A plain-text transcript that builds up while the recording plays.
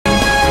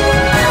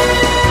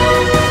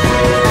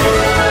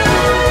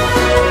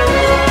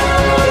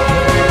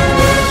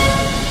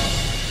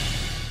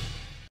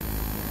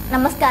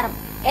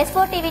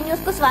S4tv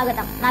news కు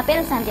స్వాగతం. నా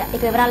పేరు సంధ్య.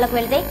 ఇక వివరాల్లోకి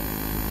వెళ్తే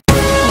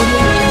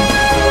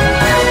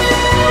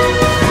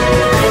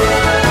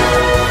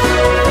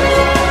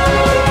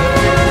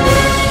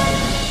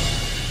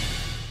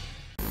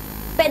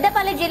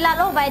పెద్దపల్లి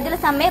జిల్లాలో వైద్యుల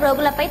సమ్మె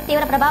రోగులపై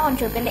తీవ్ర ప్రభావం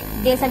చూపింది.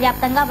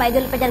 దేశవ్యాప్తంగా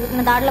వైద్యులపై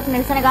జరుగుతున్న దాడులకు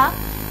నిరసనగా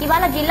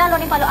ఇవాళ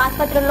జిల్లాలోని పలు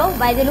ఆసుపత్రుల్లో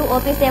వైద్యులు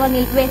ఓపీ సేవలు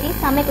నిలిపివేసి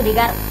సమ్మెకు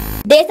దిగారు.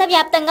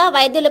 దేశవ్యాప్తంగా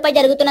వైద్యులపై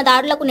జరుగుతున్న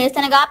దాడులకు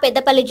నిరసనగా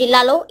పెద్దపల్లి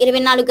జిల్లాలో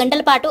 24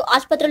 గంటల పాటు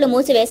ఆసుపత్రులు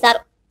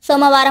మూసివేశారు.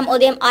 సోమవారం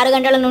ఉదయం 6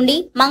 గంటల నుండి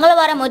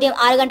మంగళవారం ఉదయం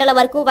 6 గంటల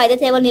వరకు వైద్య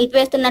సేవలు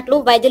నిలిపివేస్తున్నట్లు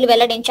వైద్యులు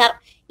వెల్లడించారు.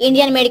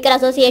 ఇండియన్ మెడికల్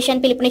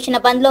అసోసియేషన్ పిలుపునిచ్చిన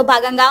బంద్ లో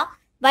భాగంగా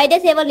వైద్య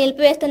సేవలు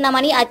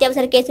నిలిపివేస్తున్నామని,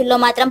 అత్యవసర కేసుల్లో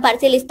మాత్రం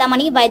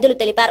పరిశీలిస్తామని వైద్యులు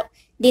తెలిపారు.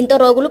 దీంతో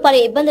రోగులు పలు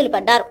ఇబ్బందులు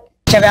పడ్డారు.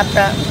 దేశవ్యాప్త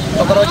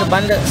ఒకరోజు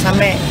బంద్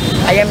సమ్మె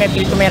ఐఎంఏ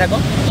పిలుపు మేరకు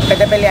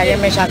పెద్దపల్లి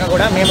ఐఎంఏ శాఖ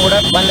కూడా మేము కూడా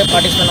బంద్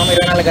పాటిస్తున్నాము.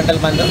 24 గంటల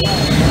బంద్.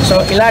 సో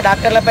ఇలా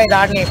డాక్టర్లపై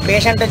దాడిని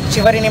పేషెంట్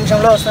చివరి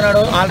నిమిషంలో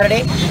వస్తున్నాడు. ఆల్రెడీ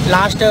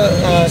లాస్ట్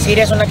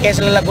సీరియస్ ఉన్న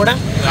కేసులలో కూడా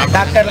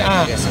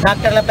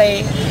డాక్టర్లపై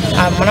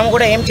మనం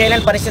కూడా ఏం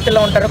చేయలేని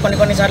పరిస్థితుల్లో ఉంటారు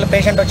కొన్నిసార్లు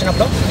పేషెంట్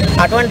వచ్చినప్పుడు.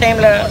 అటువంటి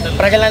టైంలో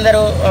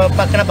ప్రజలందరూ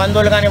పక్కన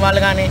బంధువులు కానీ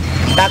వాళ్ళు కానీ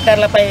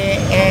డాక్టర్లపై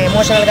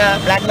ఎమోషనల్గా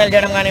బ్లాక్మెయిల్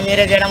చేయడం కానీ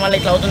మీరే చేయడం వల్ల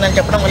ఇట్లా అవుతుందని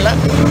చెప్పడం వల్ల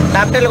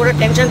డాక్టర్లు కూడా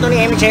టెన్షన్తో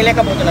ఏమి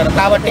చేయలేకపోతున్నారు.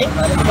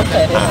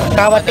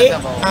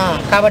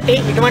 కాబట్టి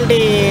ఇటువంటి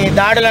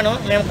దాడులను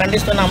మేము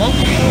ఖండిస్తున్నాము.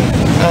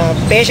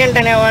 పేషెంట్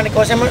అనే వారి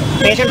కోసం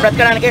పేషెంట్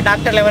బ్రతకడానికి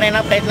డాక్టర్లు ఎవరైనా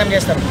ప్రయత్నం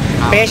చేస్తారు.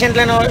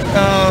 పేషెంట్లను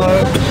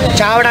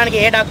చావడానికి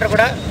ఏ డాక్టర్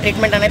కూడా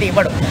ట్రీట్మెంట్ అనేది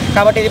ఇవ్వడు.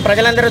 కాబట్టి ఇది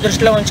ప్రజలందరూ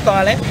దృష్టిలో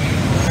ఉంచుకోవాలి.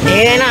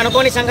 ఏదైనా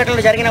అనుకోని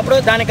సంఘటనలు జరిగినప్పుడు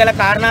దానికి గల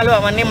కారణాలు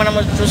అవన్నీ మనం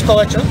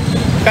చూసుకోవచ్చు.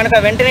 కనుక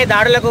వెంటనే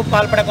దాడులకు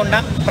పాల్పడకుండా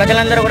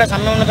ప్రజలందరూ కూడా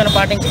సమన్వయం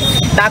పాటించి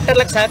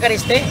డాక్టర్లకు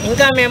సహకరిస్తే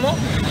ఇంకా మేము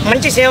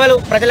మంచి సేవలు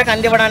ప్రజలకు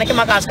అందివ్వడానికి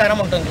మాకు ఆస్కారం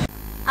ఉంటుంది.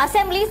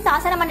 అసెంబ్లీ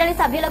శాసన మండలి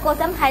సభ్యుల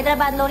కోసం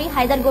హైదరాబాద్ లోని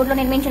హైదర్గూడ్లో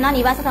నిర్మించిన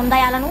నివాస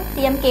సముదాయాలను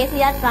సీఎం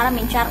కేసీఆర్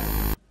ప్రారంభించారు.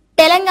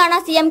 తెలంగాణ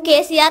సీఎం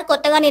కేసీఆర్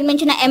కొత్తగా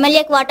నిర్మించిన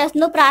ఎమ్మెల్యే క్వార్టర్స్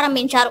ను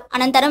ప్రారంభించారు.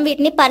 అనంతరం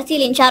వీటిని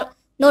పరిశీలించారు.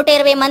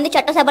 120 మంది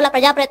చట్టసభల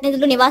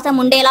ప్రజాప్రతినిధులు నివాసం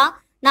ఉండేలా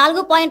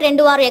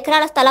 4.26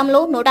 ఎకరాల స్థలంలో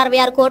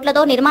 166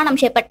 కోట్లతో నిర్మాణం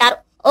చేపట్టారు.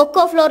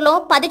 ఒక్కో ఫ్లోర్ లో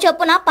 10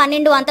 చొప్పున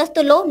 12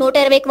 అంతస్తుల్లో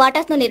 120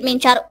 క్వార్టర్స్ ను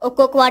నిర్మించారు.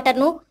 ఒక్కో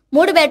క్వార్టర్ ను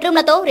 3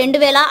 బెడ్రూమ్లతో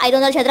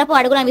 2500 చదరపు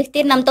అడుగుల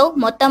విస్తీర్ణంతో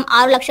మొత్తం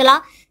 6 లక్షల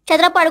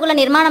చదరపు అడుగుల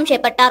నిర్మాణం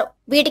చేపట్టారు.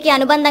 వీటికి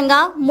అనుబంధంగా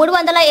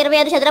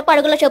 325 చదరపు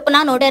అడుగుల చొప్పున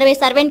 120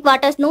 సర్వెంట్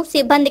క్వార్టర్స్ ను,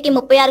 సిబ్బందికి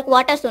 36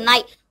 క్వార్టర్స్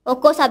ఉన్నాయి.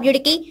 ఒక్కో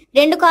సభ్యుడికి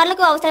 2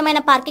 కార్లకు అవసరమైన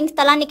పార్కింగ్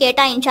స్థలాన్ని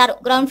కేటాయించారు.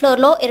 గ్రౌండ్ ఫ్లోర్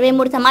లో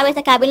 23 సమావేశ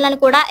క్యాబిన్లను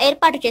కూడా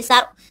ఏర్పాటు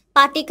చేశారు.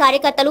 పార్టీ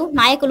కార్యకర్తలు,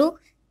 నాయకులు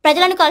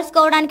ప్రజలను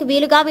కలుసుకోవడానికి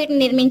వీలుగా వీటిని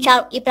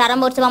నిర్మించారు. ఈ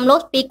ప్రారంభోత్సవంలో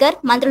స్పీకర్,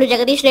 మంత్రులు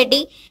జగదీష్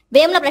రెడ్డి,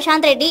 వేముల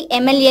ప్రశాంత్ రెడ్డి,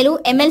 ఎమ్మెల్యేలు,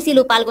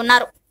 ఎమ్మెల్సీలు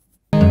పాల్గొన్నారు.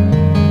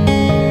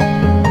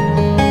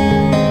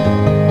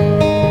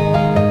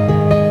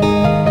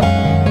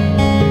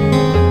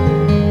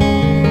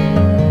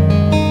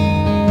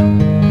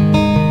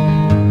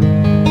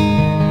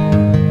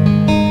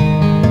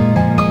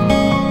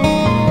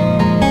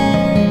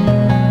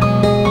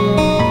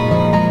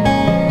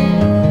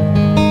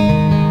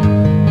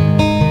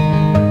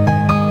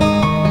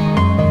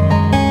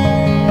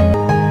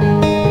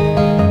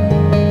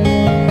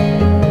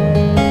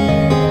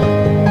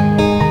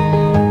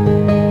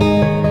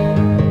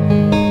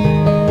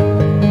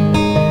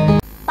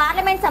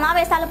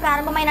 సమావేశాలు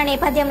ప్రారంభమైన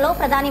నేపథ్యంలో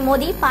ప్రధాని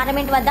మోదీ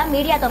పార్లమెంట్ వద్ద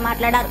మీడియాతో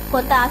మాట్లాడారు.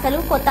 కొత్త ఆశలు,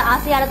 కొత్త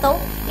ఆశయాలతో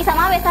ఈ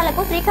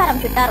సమావేశాలకు శ్రీకారం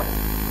చుట్టారు.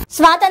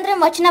 స్వాతంత్ర్యం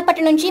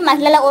వచ్చినప్పటి నుంచి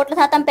మహిళల ఓట్ల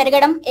శాతం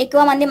పెరగడం,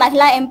 ఎక్కువ మంది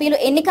మహిళా ఎంపీలు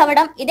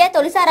ఎన్నికవడం ఇదే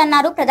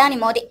తొలిసారన్నారు ప్రధాని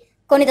మోదీ.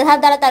 కొన్ని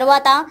దశాబ్దాల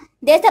తరువాత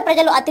దేశ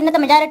ప్రజలు అత్యున్నత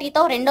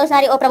మెజారిటీతో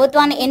రెండోసారి ఓ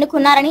ప్రభుత్వాన్ని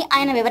ఎన్నుకున్నారని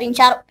ఆయన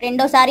వివరించారు.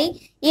 రెండోసారి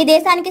ఈ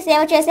దేశానికి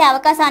సేవ చేసే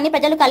అవకాశాన్ని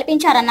ప్రజలు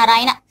కల్పించారన్నారు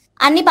ఆయన.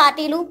 అన్ని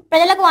పార్టీలు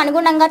ప్రజలకు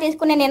అనుగుణంగా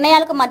తీసుకునే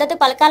నిర్ణయాలకు మద్దతు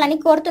పలకాలని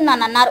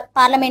కోరుతున్నానన్నారు.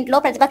 పార్లమెంట్లో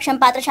ప్రతిపక్షం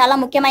పాత్ర చాలా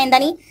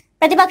ముఖ్యమైందని,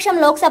 ప్రతిపక్షం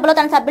లోక్సభలో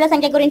తన సభ్యుల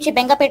సంఖ్య గురించి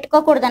బెంగ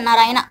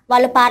పెట్టుకోకూడదన్నారు ఆయన.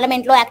 వాళ్ళు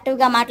పార్లమెంట్లో యాక్టివ్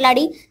గా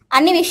మాట్లాడి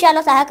అన్ని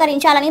విషయాల్లో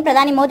సహకరించాలని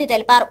ప్రధాని మోదీ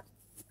తెలిపారు.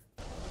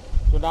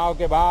 चुनाव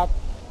के बाद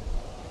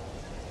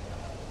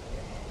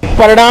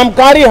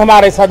परिणामकारी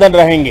हमारे सदन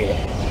रहेंगे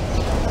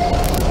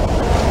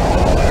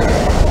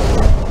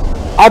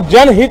और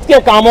जनहित के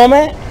कामों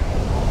में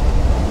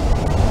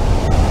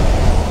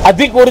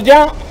अधिक ऊर्जा,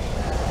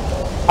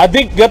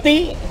 अधिक गति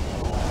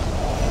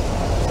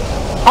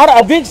और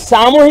अधिक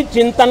सामूहिक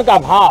चिंतन का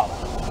भाव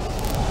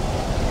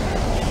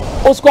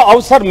उसको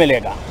अवसर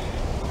मिलेगा।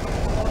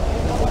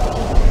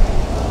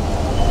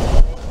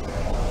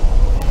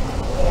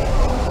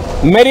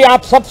 मेरी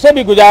आप सबसे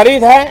भी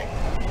गुजारिश है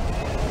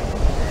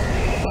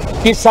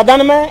कि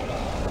सदन में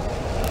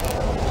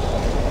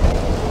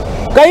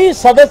कई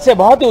सदस्य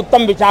बहुत ही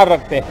उत्तम विचार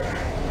रखते हैं,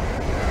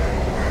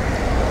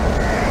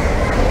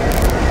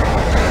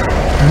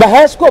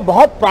 बहस को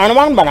बहुत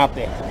प्राणवान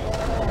बनाते हैं,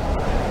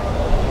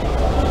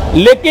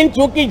 लेकिन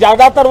चूंकि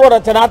ज्यादातर वो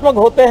रचनात्मक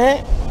होते हैं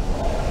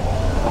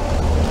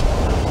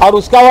और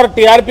उसका और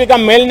टीआरपी का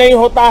मेल नहीं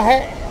होता है,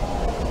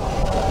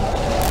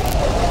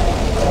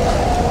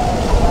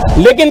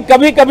 लेकिन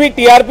कभी कभी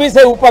टीआरपी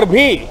से ऊपर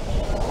भी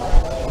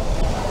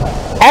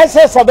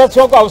ऐसे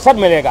सदस्यों को अवसर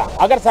मिलेगा।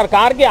 अगर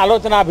सरकार की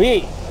आलोचना भी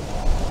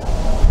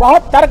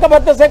बहुत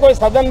तर्कबद्ध से कोई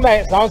सदन में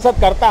सांसद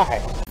करता है।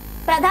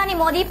 ప్రధాని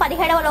మోదీ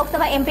 17వ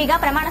లోక్సభ ఎంపీగా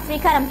ప్రమాణ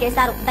స్వీకారం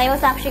చేశారు. దైవ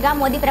సాక్షిగా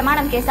మోదీ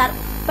ప్రమాణం చేశారు.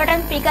 ప్రొటెం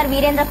స్పీకర్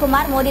వీరేంద్ర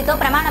కుమార్ మోదీతో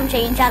ప్రమాణం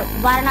చేయించారు.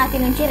 వారణాసి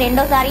నుంచి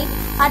రెండోసారి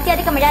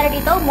అత్యధిక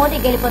మెజారిటీతో మోదీ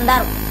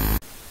గెలుపొందారు.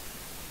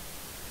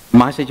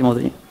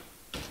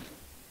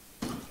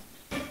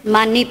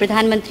 माननीय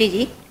प्रधानमंत्री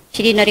जी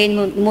श्री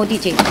नरेंद्र मोदी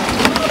जी,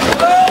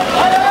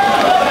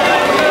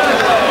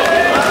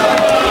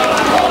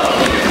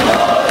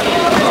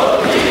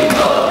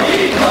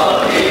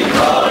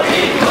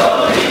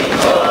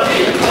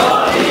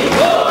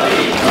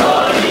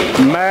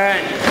 मैं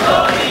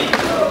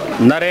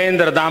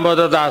नरेंद्र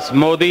दामोदर दास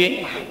मोदी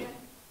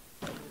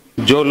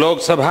जो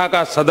लोकसभा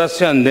का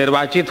सदस्य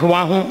निर्वाचित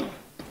हुआ हूं,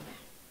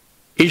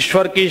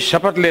 ईश्वर की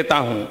शपथ लेता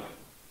हूं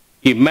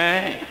कि मैं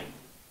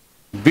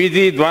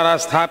विधि द्वारा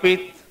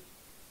स्थापित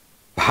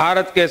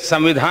भारत के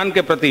संविधान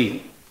के प्रति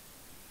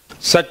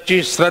सच्ची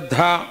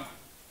श्रद्धा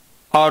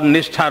और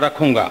निष्ठा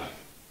रखूंगा।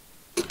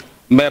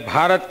 मैं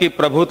भारत की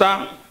प्रभुता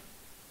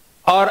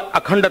और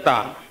अखंडता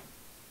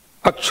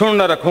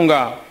अक्षुण्ण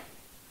रखूंगा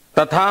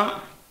तथा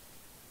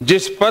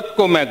जिस पद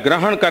को मैं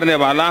ग्रहण करने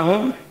वाला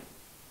हूं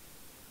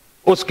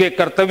उसके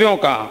कर्तव्यों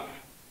का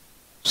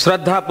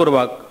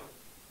श्रद्धापूर्वक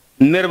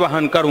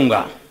निर्वहन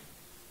करूंगा।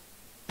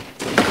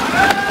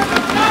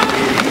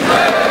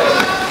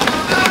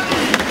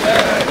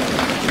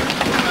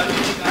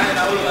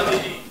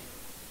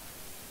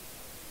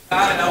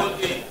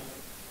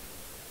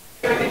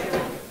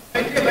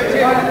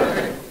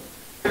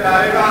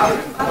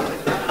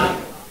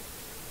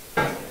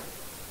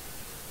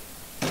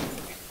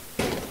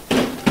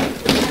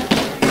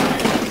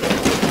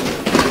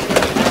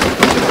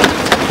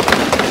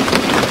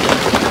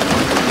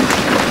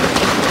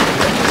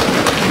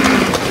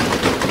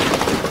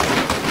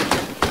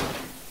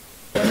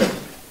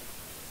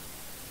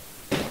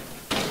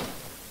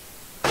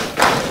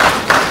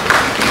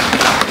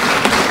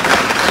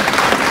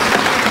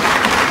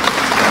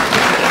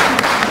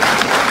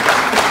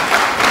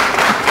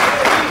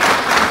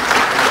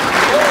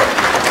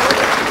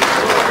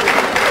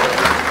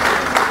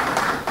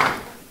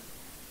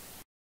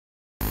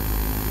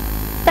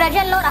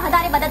 ప్రజల్లో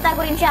రహదారి భద్రత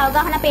గురించి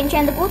అవగాహన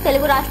పెంచేందుకు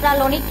తెలుగు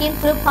రాష్ట్రాల్లోని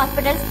KIMS group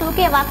hospitals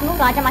 2K walk ను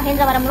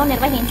రాజమహేంద్రవరంలో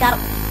నిర్వహించారు.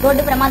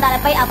 రోడ్డు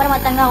ప్రమాదాలపై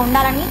అప్రమత్తంగా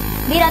ఉండాలని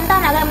వీరంతా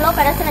నగరంలో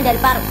ప్రదర్శన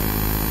జరిపారు.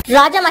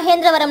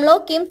 రాజమహేంద్రవరంలో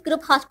కిమ్స్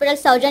గ్రూప్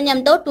హాస్పిటల్స్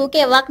సౌజన్యంతో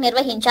 2K వాక్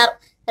నిర్వహించారు.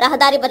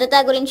 రహదారి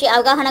భద్రత గురించి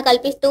అవగాహన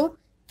కల్పిస్తూ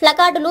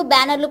ప్లకార్డులు,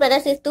 బ్యానర్లు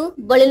ప్రదర్శిస్తూ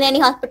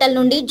బొలినేని హాస్పిటల్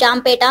నుండి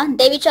జాంపేట,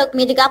 దేవి చౌక్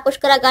మీదుగా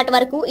పుష్కర ఘాట్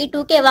వరకు ఈ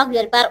 2K వాక్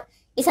జరిపారు.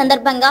 ఈ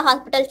సందర్భంగా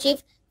hospital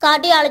chief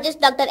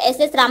cardiologist doctor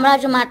SS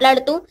Ramaraju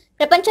మాట్లాడుతూ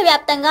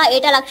ప్రపంచవ్యాప్తంగా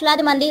ఏటా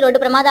లక్షలాది మంది రోడ్డు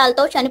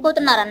ప్రమాదాలతో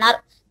చనిపోతున్నారన్నారు.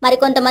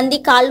 మరికొంతమంది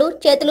కాళ్లు,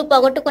 చేతులు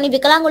పోగొట్టుకుని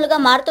వికలాంగులుగా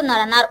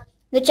మారుతున్నారన్నారు.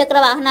 ద్విచక్ర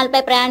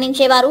వాహనాలపై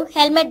ప్రయాణించేవారు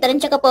హెల్మెట్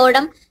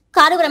ధరించకపోవడం,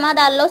 కారు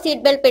ప్రమాదాల్లో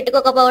సీట్ బెల్ట్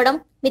పెట్టుకోకపోవడం,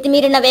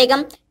 మితిమీరిన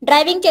వేగం,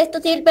 డ్రైవింగ్ చేస్తూ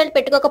సీట్ బెల్ట్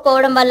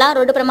పెట్టుకోకపోవడం వల్ల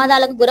రోడ్డు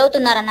ప్రమాదాలకు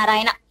గురవుతున్నారన్నారు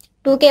ఆయన.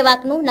 2K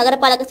వాక్ ను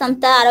నగరపాలక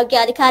సంస్థ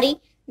ఆరోగ్య అధికారి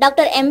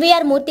డాక్టర్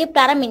MVR మూర్తి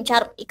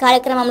ప్రారంభించారు. ఈ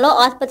కార్యక్రమంలో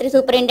ఆసుపత్రి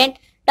superintendent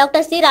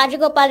doctor C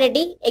Rajagopal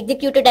Reddy,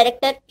 executive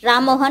director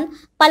Rammohan,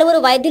 పలువురు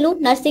వైద్యులు,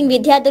 నర్సింగ్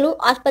విద్యార్థులు,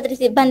 ఆసుపత్రి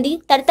సిబ్బంది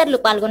తదితరులు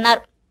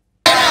పాల్గొన్నారు.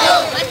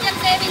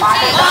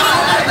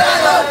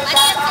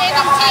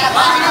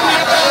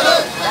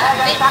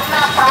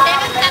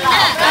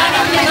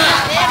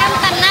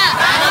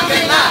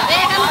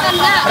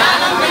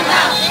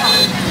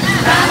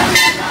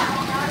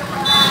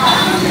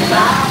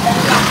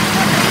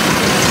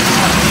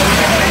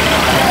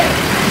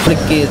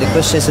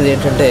 రిక్వెస్ట్ చేసేది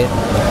ఏంటంటే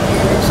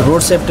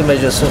రోడ్ సేఫ్టీ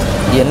మెజర్స్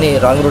ఇవన్నీ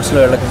రాంగ్ రూట్స్లో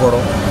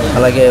వెళ్ళకపోవడం,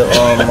 అలాగే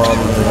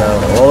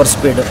ఓవర్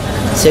స్పీడ్,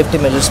 సేఫ్టీ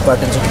మెజర్స్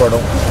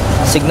పాటించకపోవడం,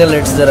 సిగ్నల్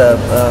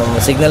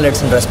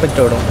లైట్స్ని రెస్పెక్ట్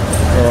అవ్వడం,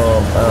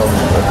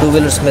 2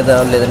 వీలర్స్ మీద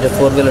లేదంటే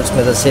 4 వీలర్స్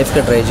మీద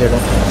సేఫ్గా డ్రైవ్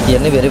చేయడం,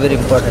 ఇవన్నీ వెరీ వెరీ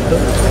ఇంపార్టెంట్.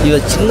 ఇవి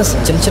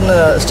చిన్న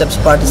స్టెప్స్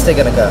పాటిస్తే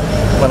కనుక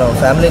మన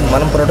ఫ్యామిలీని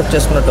మనం ప్రొటెక్ట్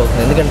చేసుకున్నట్టు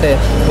అవుతుంది. ఎందుకంటే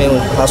మేము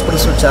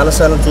హాస్పిటల్స్లో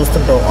చాలాసార్లు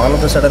చూస్తుంటాం, ఆల్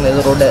ఆఫ్ ద సడన్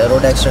ఏదో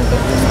రోడ్ యాక్సిడెంట్,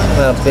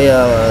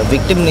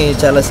 విక్టిమ్ని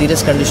చాలా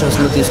సీరియస్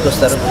కండిషన్స్లో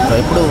తీసుకొస్తారు.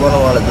 ఇప్పుడు మనం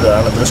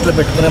వాళ్ళ దృష్టిలో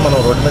పెట్టుకునే మనం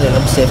రోడ్డు మీద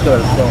వెళ్ళినప్పుడు సేఫ్గా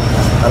వెళ్తాం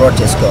అలవాటు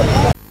చేసుకోవాలి.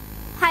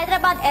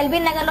 హైదరాబాద్ ఎల్బీ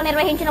నగర్ లో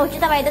నిర్వహించిన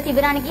ఉచిత వైద్య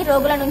శిబిరానికి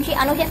రోగుల నుంచి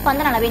అనూహ్య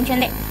స్పందన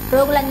లభించింది.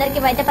 రోగులందరికీ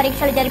వైద్య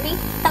పరీక్షలు జరిపి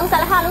తగు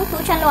సలహాలు,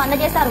 సూచనలు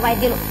అందజేశారు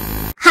వైద్యులు.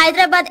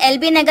 హైదరాబాద్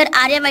ఎల్బీ నగర్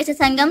ఆర్యవైశ్య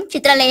సంఘం,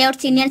 చిత్ర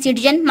లేఅవుట్ సీనియర్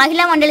సిటిజన్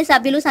మహిళా మండలి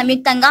సభ్యులు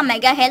సంయుక్తంగా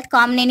మెగా హెల్త్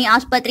కామినేని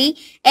ఆసుపత్రి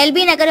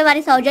ఎల్బీ నగర్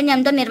వారి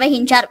సౌజన్యంతో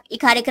నిర్వహించారు. ఈ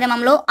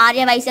కార్యక్రమంలో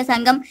ఆర్యవైశ్య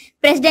సంఘం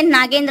ప్రెసిడెంట్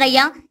నాగేంద్రయ్య,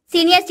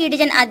 సీనియర్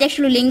సిటిజన్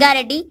అధ్యక్షులు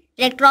లింగారెడ్డి,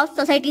 రెడ్ క్రాస్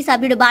సొసైటీ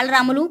సభ్యుడు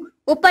బాలరాములు,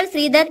 ఉప్పల్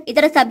శ్రీధర్,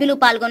 ఇతర సభ్యులు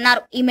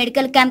పాల్గొన్నారు. ఈ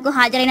మెడికల్ క్యాంప్ కు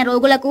హాజరైన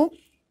రోగులకు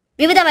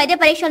వివిధ వైద్య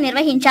పరీక్షలు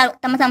నిర్వహించారు.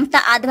 తమ సంస్థ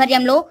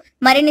ఆధ్వర్యంలో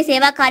మరిన్ని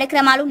సేవా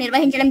కార్యక్రమాలు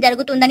నిర్వహించడం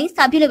జరుగుతుందని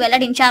సభ్యులు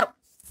వెల్లడించారు.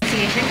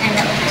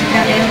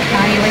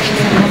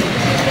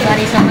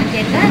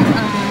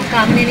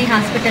 కామినేని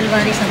హాస్పిటల్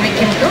వారి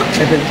సమైక్యంతో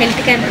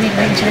హెల్త్ క్యాంప్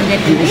నిర్వహించడం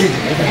జరిగింది.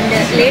 అండ్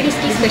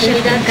లేడీస్కి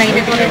స్పెషల్గా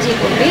గైనకాలజీ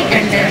ఉంది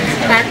and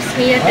Pap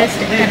smear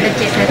test conduct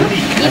చేశారు.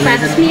 ఈ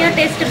ప్యాప్ స్మియర్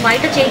టెస్ట్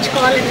బయట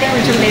చేయించుకోవాలంటే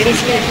కొంచెం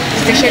లేడీస్కి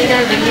స్పెషల్గా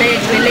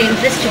వెళ్ళే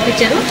ఇంట్రెస్ట్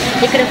చూపించారు.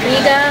 ఇక్కడ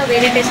ఫ్రీగా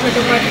వేరే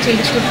టెస్ట్లతో పాటు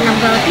చేయించుకుంటున్నాం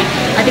కాబట్టి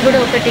అది కూడా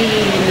ఒకటి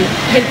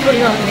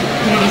హెల్ప్ఫుల్గా ఉంది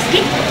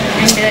లేడీస్కి.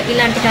 అండ్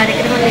ఇలాంటి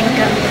కార్యక్రమాలు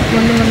ఇంకా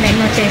ముందు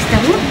ఎన్నో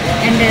చేస్తాము.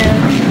 అండ్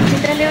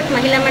చిత్రలేఅవుట్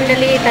మహిళా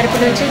మండలి తరపు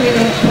నుంచి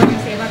మేము కొన్ని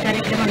సేవా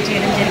కార్యక్రమాలు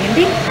చేయడం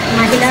జరిగింది.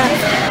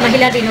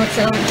 మహిళా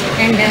దినోత్సవం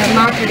అండ్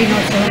మాతృ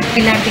దినోత్సవం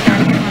ఇలాంటి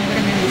కార్యక్రమాలు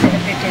కూడా మేము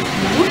సెలబ్రేట్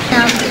చేస్తున్నాము.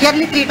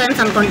 ఇయర్లీ 3 times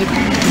అనుకోండి,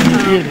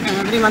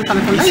 ఎవ్రీ మంత్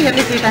అనుకుంటా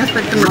ఇయర్లీ 3 times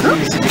పెడుతున్నారు.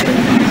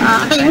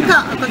 అంటే ఇంకా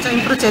కొంచెం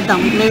ఇంప్రూవ్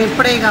చేద్దాం. మేము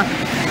ఇప్పుడే ఇక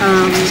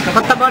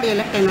కొత్త బాడీ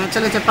ఎలక్ట్ అయినా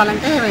యాక్చువల్గా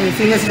చెప్పాలంటే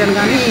సీనియర్ సిటిజన్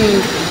కానీ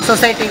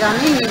సొసైటీ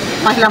కానీ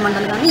మహిళా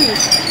మండలి కానీ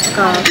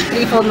ఒక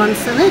 3-4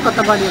 months కొత్త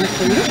బాడీ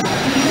ఎలక్ట్ అయింది.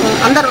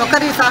 అందరూ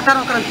ఒకరి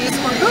సహకారం ఒకరిని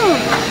తీసుకుంటూ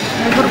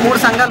 3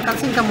 సంఘాలు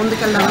కలిసి ఇంకా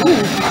ముందుకెళ్దామని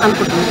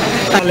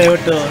అనుకుంటున్నాం.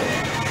 Layout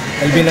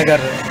LB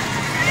Nagar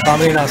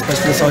Kamineni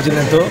hospital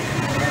సౌజన్యంతో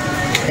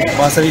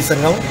వాసవి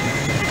సంఘం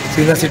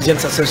సీనియర్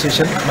సిటిజన్స్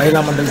అసోసియేషన్ మహిళా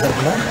మండలి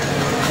తరఫున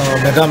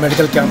మెగా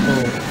మెడికల్ క్యాంపు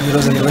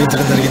ఈరోజు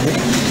నిర్వహించడం జరిగింది.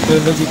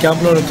 ఈ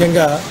క్యాంపులో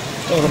ముఖ్యంగా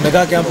ఒక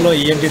మెగా క్యాంపులో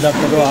ENT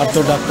doctor,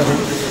 ortho doctor,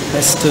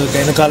 next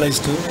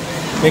gynaecologist,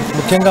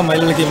 ముఖ్యంగా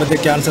మహిళలకి ఈ మధ్య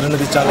క్యాన్సర్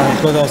అనేది చాలా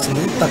ఎక్కువగా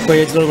వస్తుంది, తక్కువ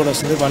ఏజ్లో కూడా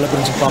వస్తుంది. వాళ్ళ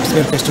గురించి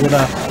పాప్స్మియర్ టెస్ట్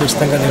కూడా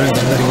ఉచితంగా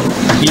నిర్వహించడం జరిగింది.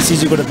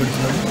 ఈసీజీ కూడా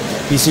పెడుతున్నాం,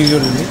 ఈసీజీ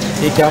కూడా ఉంది.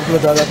 ఈ క్యాంపులో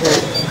దాదాపు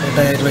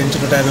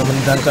 120-150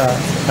 మంది దాకా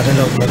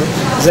అటెండ్ అవుతున్నారు.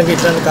 నిజంగా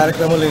ఇట్లాంటి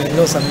కార్యక్రమాలు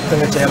ఎన్నో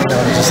సంయుక్తంగా చేయాలని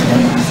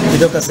ఆలోచిస్తున్నాం.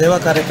 ఇది ఒక సేవా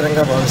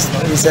కార్యక్రమంగా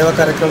భావిస్తున్నాం. ఈ సేవా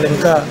కార్యక్రమాలు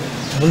ఇంకా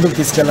ముందుకు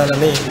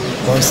తీసుకెళ్లాలని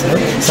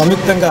భావిస్తున్నాం.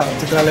 సంయుక్తంగా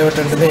చిత్రాలేఅవుట్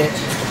అంటేనే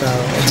ఒక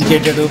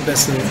ఎడ్యుకేటెడ్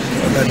ప్లస్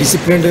ఒక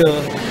డిసిప్లిన్డ్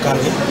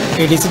కాలనీ.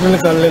 ఈ డిసిప్లిన్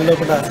కాలనీలో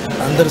కూడా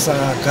అందరూ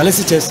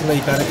కలిసి చేస్తున్న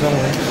ఈ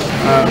కార్యక్రమం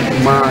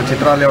మా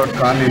చిత్రాలేఅవుట్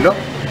కాలనీలో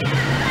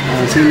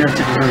సీనియర్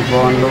సిటిజన్స్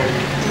భవన్లో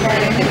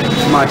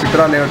మా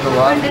చిత్రాలేఅవుట్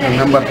వార్డ్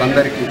మెంబర్స్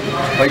అందరికీ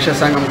వైశ్య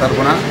సంఘం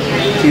తరఫున,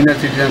 సీనియర్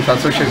సిటిజన్స్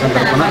అసోసియేషన్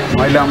తరఫున,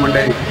 మహిళా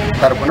మండలి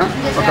తరఫున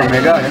ఒక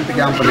మెగా హెల్త్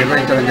క్యాంప్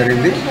నిర్వహించడం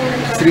జరిగింది.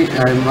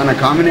 మన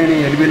కామినేని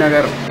ఎల్బీ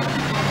నగర్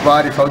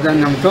వారి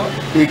సౌజన్యంతో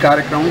ఈ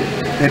కార్యక్రమం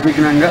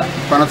నిర్విఘ్నంగా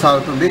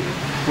కొనసాగుతుంది.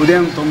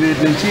 ఉదయం 9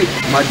 నుంచి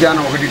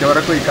మధ్యాహ్నం 1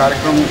 వరకు ఈ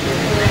కార్యక్రమం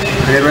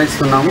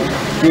నిర్వహిస్తున్నాము.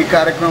 ఈ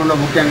కార్యక్రమంలో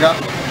ముఖ్యంగా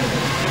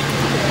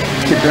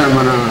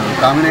మన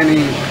కామినేని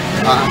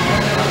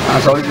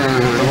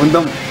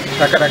బృందం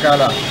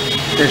రకరకాల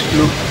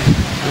టెస్టులు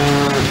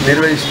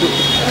నిర్వహిస్తూ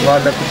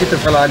వాళ్ళకు ఉచిత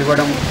సలహాలు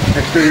ఇవ్వడం,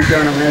 నెక్స్ట్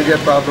ఇంకేమైనా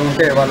మేజర్ ప్రాబ్లం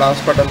ఉంటే వాళ్ళ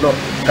హాస్పిటల్లో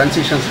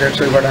కన్సెషన్స్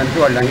రేట్స్ ఇవ్వడానికి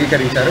వాళ్ళు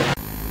అంగీకరించారు.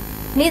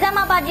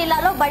 నిజామాబాద్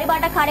జిల్లాలో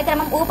బడిబాట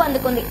కార్యక్రమం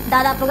ఊపందుకుంది.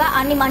 దాదాపుగా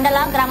అన్ని మండల,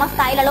 గ్రామ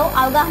స్థాయిలలో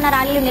అవగాహన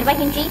ర్యాలీలు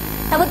నిర్వహించి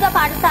ప్రభుత్వ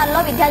పాఠశాలలో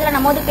విద్యార్థుల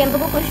నమోదు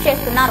పెంపుకు కృషి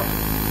చేస్తున్నారు.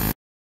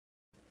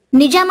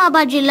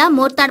 నిజామాబాద్ జిల్లా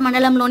మోర్తాడ్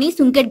మండలంలోని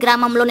సుంకెట్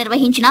గ్రామంలో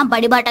నిర్వహించిన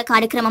బడిబాట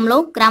కార్యక్రమంలో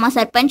గ్రామ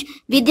సర్పంచ్,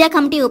 విద్యా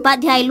కమిటీ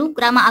ఉపాధ్యాయులు,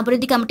 గ్రామ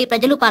అభివృద్ధి కమిటీ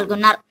ప్రజలు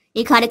పాల్గొన్నారు.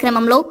 ఈ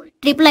కార్యక్రమంలో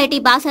IIIT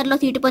బాసర్లో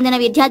సీటు పొందిన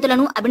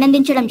విద్యార్థులను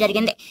అభినందించడం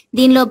జరిగింది.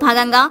 దీనిలో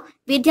భాగంగా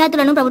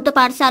విద్యార్థులను ప్రభుత్వ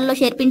పాఠశాలలో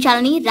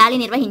చేర్పించాలని ర్యాలీ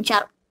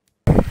నిర్వహించారు.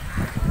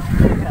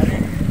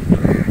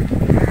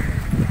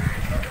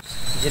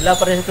 జిల్లా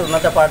పరిషత్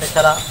ఉన్నత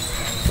పాఠశాల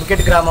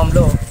సుంకెట్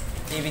గ్రామంలో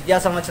ఈ విద్యా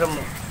సంవత్సరం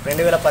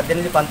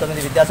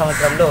 2018-19 విద్యా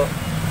సంవత్సరంలో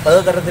 10వ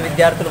తరగతి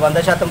విద్యార్థులు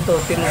 100%తో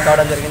ఉత్తీర్ణం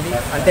కావడం జరిగింది.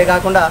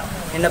 అంతేకాకుండా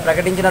నిన్న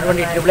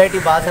ప్రకటించినటువంటి IIIT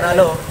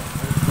బాసరాలో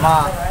మా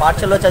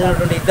పాఠశాలలో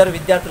చదివినటువంటి 2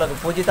 విద్యార్థులకు,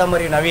 పూజిత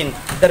మరియు నవీన్,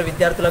 2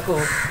 విద్యార్థులకు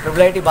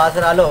IIIT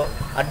బాసరాలో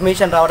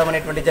అడ్మిషన్ రావడం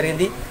అనేటువంటి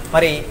జరిగింది.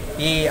 మరి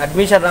ఈ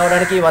అడ్మిషన్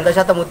రావడానికి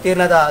 100%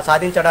 ఉత్తీర్ణత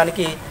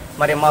సాధించడానికి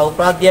మరి మా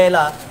ఉపాధ్యాయుల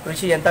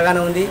కృషి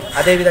ఎంతగానో ఉంది.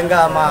 అదేవిధంగా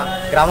మా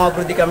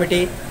గ్రామాభివృద్ధి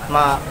కమిటీ,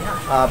 మా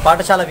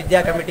పాఠశాల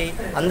విద్యా కమిటీ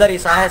అందరి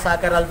సహాయ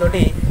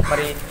సహకారాలతోటి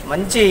మరి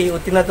మంచి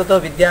ఉత్తీర్ణతతో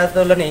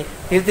విద్యార్థులని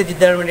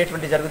తీర్చిదిద్దడం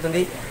అనేటువంటి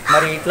జరుగుతుంది.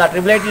 మరి ఇట్లా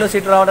IIITలో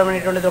సీటు రావడం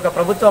అనేటువంటిది ఒక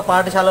ప్రభుత్వ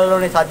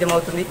పాఠశాలలోనే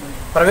సాధ్యమవుతుంది.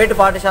 ప్రైవేటు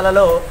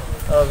పాఠశాలలో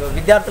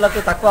విద్యార్థులకు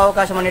తక్కువ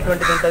అవకాశం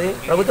అనేటువంటిది ఉంటుంది.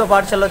 ప్రభుత్వ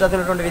పాఠశాలలో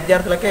చదివినటువంటి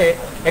విద్యార్థులకే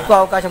ఎక్కువ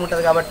అవకాశం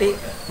ఉంటుంది. కాబట్టి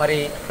మరి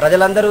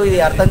ప్రజలందరూ ఇది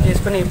అర్థం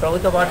చేసుకుని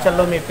ప్రభుత్వ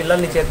పాఠశాలలో మీ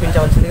పిల్లల్ని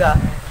చేర్పించవలసిందిగా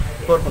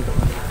కోరుకుంటున్నాను.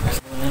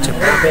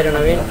 నా పేరు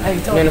నవీన్.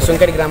 నేను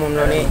సుంకెట్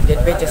గ్రామంలోని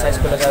జెడ్పీహెచ్ఎస్ హై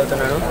స్కూల్లో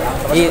చదువుతున్నాను.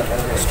 ఈ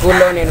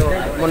స్కూల్లో నేను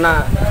మొన్న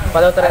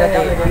 10వ తరగతి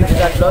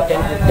రిజల్ట్లో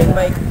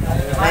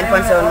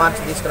 10/9.7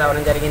 మార్క్స్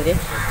తీసుకురావడం జరిగింది.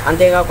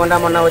 అంతేకాకుండా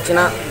మొన్న వచ్చిన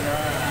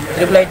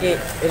IIIT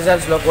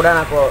రిజల్ట్స్లో కూడా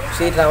నాకు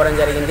సీట్ రావడం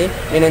జరిగింది.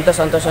 నేను ఎంతో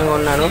సంతోషంగా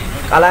ఉన్నాను.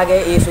 అలాగే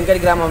ఈ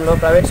సుంకెట్ గ్రామంలో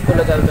ప్రైవేట్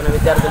స్కూల్లో చదువుతున్న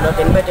విద్యార్థుల్లో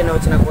 10/10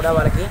 వచ్చినా కూడా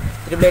వాళ్ళకి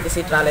IIIT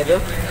సీట్ రాలేదు.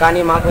 కానీ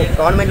మాకు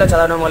గవర్నమెంట్లో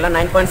చదవడం వల్ల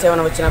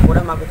 9.7 వచ్చినా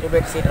కూడా మాకు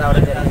IIIT సీట్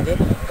రావడం జరిగింది.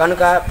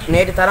 కనుక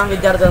నేటి తరం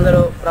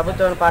విద్యార్థులందరూ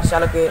ప్రభుత్వ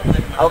పాఠశాలకు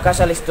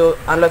అవకాశాలు ఇస్తూ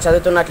అందులో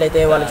చదువుతున్నట్లయితే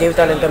వాళ్ళ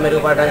జీవితాలు ఎంతో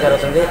మెరుగుపడడం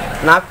జరుగుతుంది.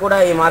 నాకు కూడా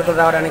ఈ మార్కులు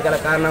రావడానికి గల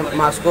కారణం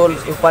మా స్కూల్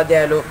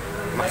ఉపాధ్యాయులు,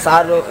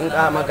 సార్లు,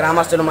 ఇంకా మా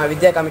గ్రామస్తులు, మా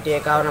విద్యా కమిటీ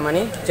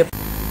కారణమని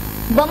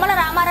బొమ్మల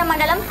రామారం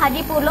మండలం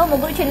హజీపూర్లో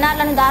 3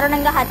 చిన్నారులను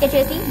దారుణంగా హత్య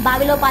చేసి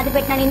బావిలో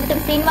పాతిపెట్టిన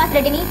నిందితుడు శ్రీనివాస్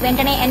రెడ్డిని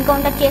వెంటనే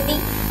ఎన్కౌంటర్ చేసి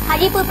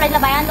హజీపూర్ ప్రజల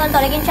భయాందోళన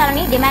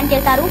తొలగించాలని డిమాండ్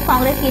చేశారు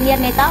కాంగ్రెస్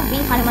సీనియర్ నేత వి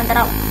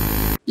హనుమంతరావు.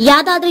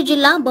 యాదాద్రి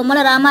జిల్లా బొమ్మల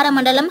రామారం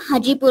మండలం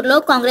హజీపూర్లో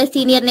కాంగ్రెస్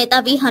సీనియర్ నేత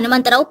వి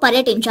హనుమంతరావు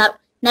పర్యటించారు.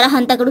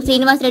 నరహంతకుడు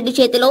శ్రీనివాస్ రెడ్డి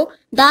చేతిలో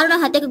దారుణ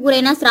హత్యకు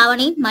గురైన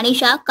శ్రావణి,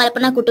 మనీషా,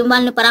 కల్పన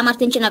కుటుంబాలను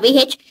పరామర్శించిన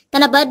విహెచ్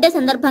తన బర్త్డే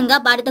సందర్భంగా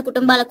బాధిత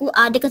కుటుంబాలకు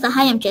ఆర్థిక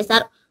సహాయం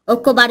చేశారు.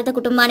 ఒక్కో బాధిత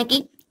కుటుంబానికి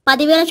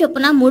 10,000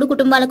 చొప్పున 3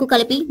 కుటుంబాలకు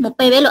కలిపి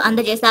 30,000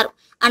 అందజేశారు.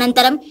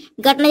 అనంతరం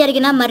ఘటన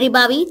జరిగిన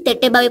మర్రిబావి,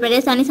 తెట్టెబావి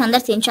ప్రదేశాన్ని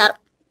సందర్శించారు.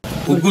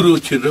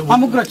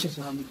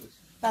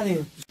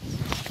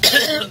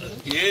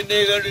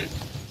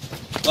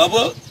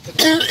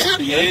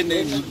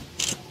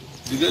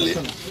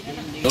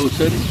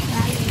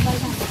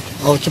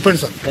 చెప్పండి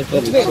సార్.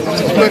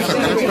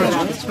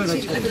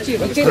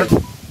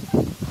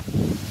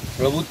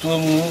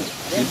 ప్రభుత్వము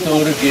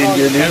ఇంతవరకు ఏం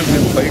చేయలేదు,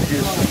 మేము ఫైట్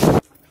చేస్తాం.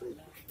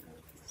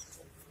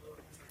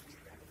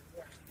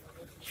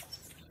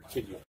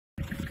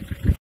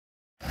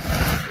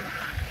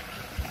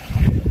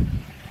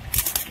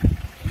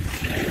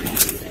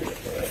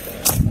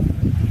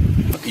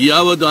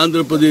 యావత్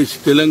ఆంధ్రప్రదేశ్,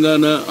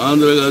 తెలంగాణ,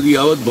 ఆంధ్ర కాదు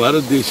యావత్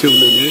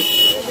భారతదేశంలోనే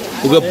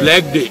ఒక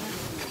బ్లాక్ డే.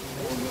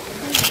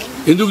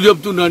 ఎందుకు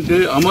చెప్తున్నా అంటే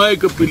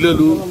అమాయక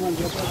పిల్లలు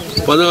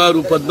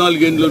 16-14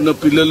 ఏళ్ళు ఉన్న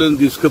పిల్లలను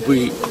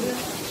తీసుకుపోయి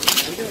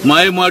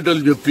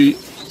మాయమాటలు చెప్పి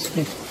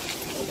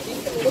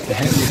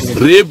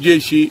రేప్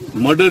చేసి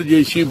మర్డర్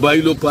చేసి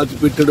బావిలో పాతి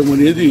పెట్టడం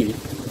అనేది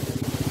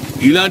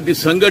ఇలాంటి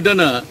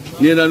సంఘటన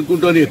నేను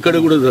అనుకుంటాను ఎక్కడ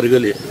కూడా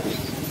జరగలే.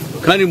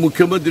 కానీ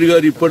ముఖ్యమంత్రి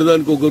గారు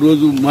ఇప్పటిదానికి ఒక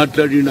రోజు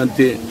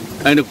మాట్లాడిండు,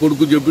 ఆయన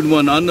కొడుకు చెప్పిన మా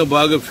నాన్న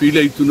బాగా ఫీల్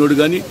అవుతున్నాడు.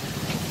 కానీ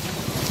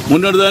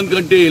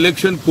మొన్నటిదానికంటే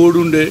ఎలక్షన్ కోడ్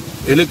ఉండే,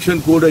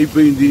 ఎలక్షన్ కోడ్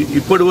అయిపోయింది.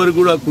 ఇప్పటి వరకు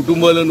కూడా ఆ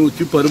కుటుంబాలను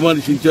వచ్చి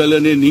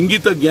పరామర్శించాలనే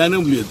ఇంగిత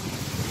జ్ఞానం లేదు.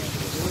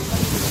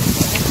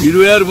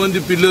 26 మంది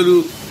పిల్లలు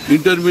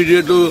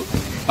ఇంటర్మీడియట్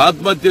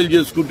ఆత్మహత్యలు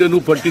చేసుకుంటే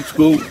నువ్వు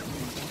పట్టించుకోవు.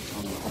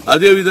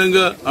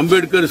 అదేవిధంగా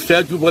అంబేద్కర్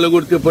స్టాచ్యూ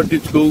పలగొడితే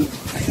పట్టించుకోవు.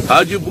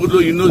 హాజీపూర్లో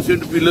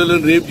ఇన్నోసెంట్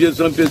పిల్లలను రేప్ చేసి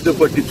చంపేస్తే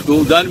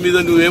పట్టించుకోవు. దాని మీద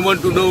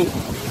నువ్వేమంటున్నావు,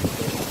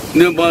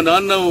 నేను మా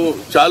నాన్న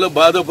చాలా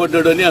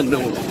బాధపడ్డాడని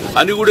అన్నావు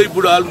అని కూడా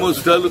ఇప్పుడు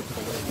ఆల్మోస్ట్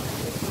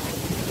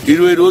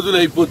 20 రోజులు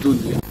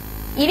అయిపోతుంది.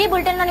 ఇవి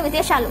బులెటిన్లోని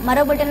విశేషాలు.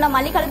 మరో బులెటిన్లో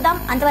మళ్ళీ కలుద్దాం.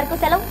 అంతవరకు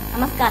సెలవు,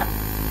 నమస్కారం.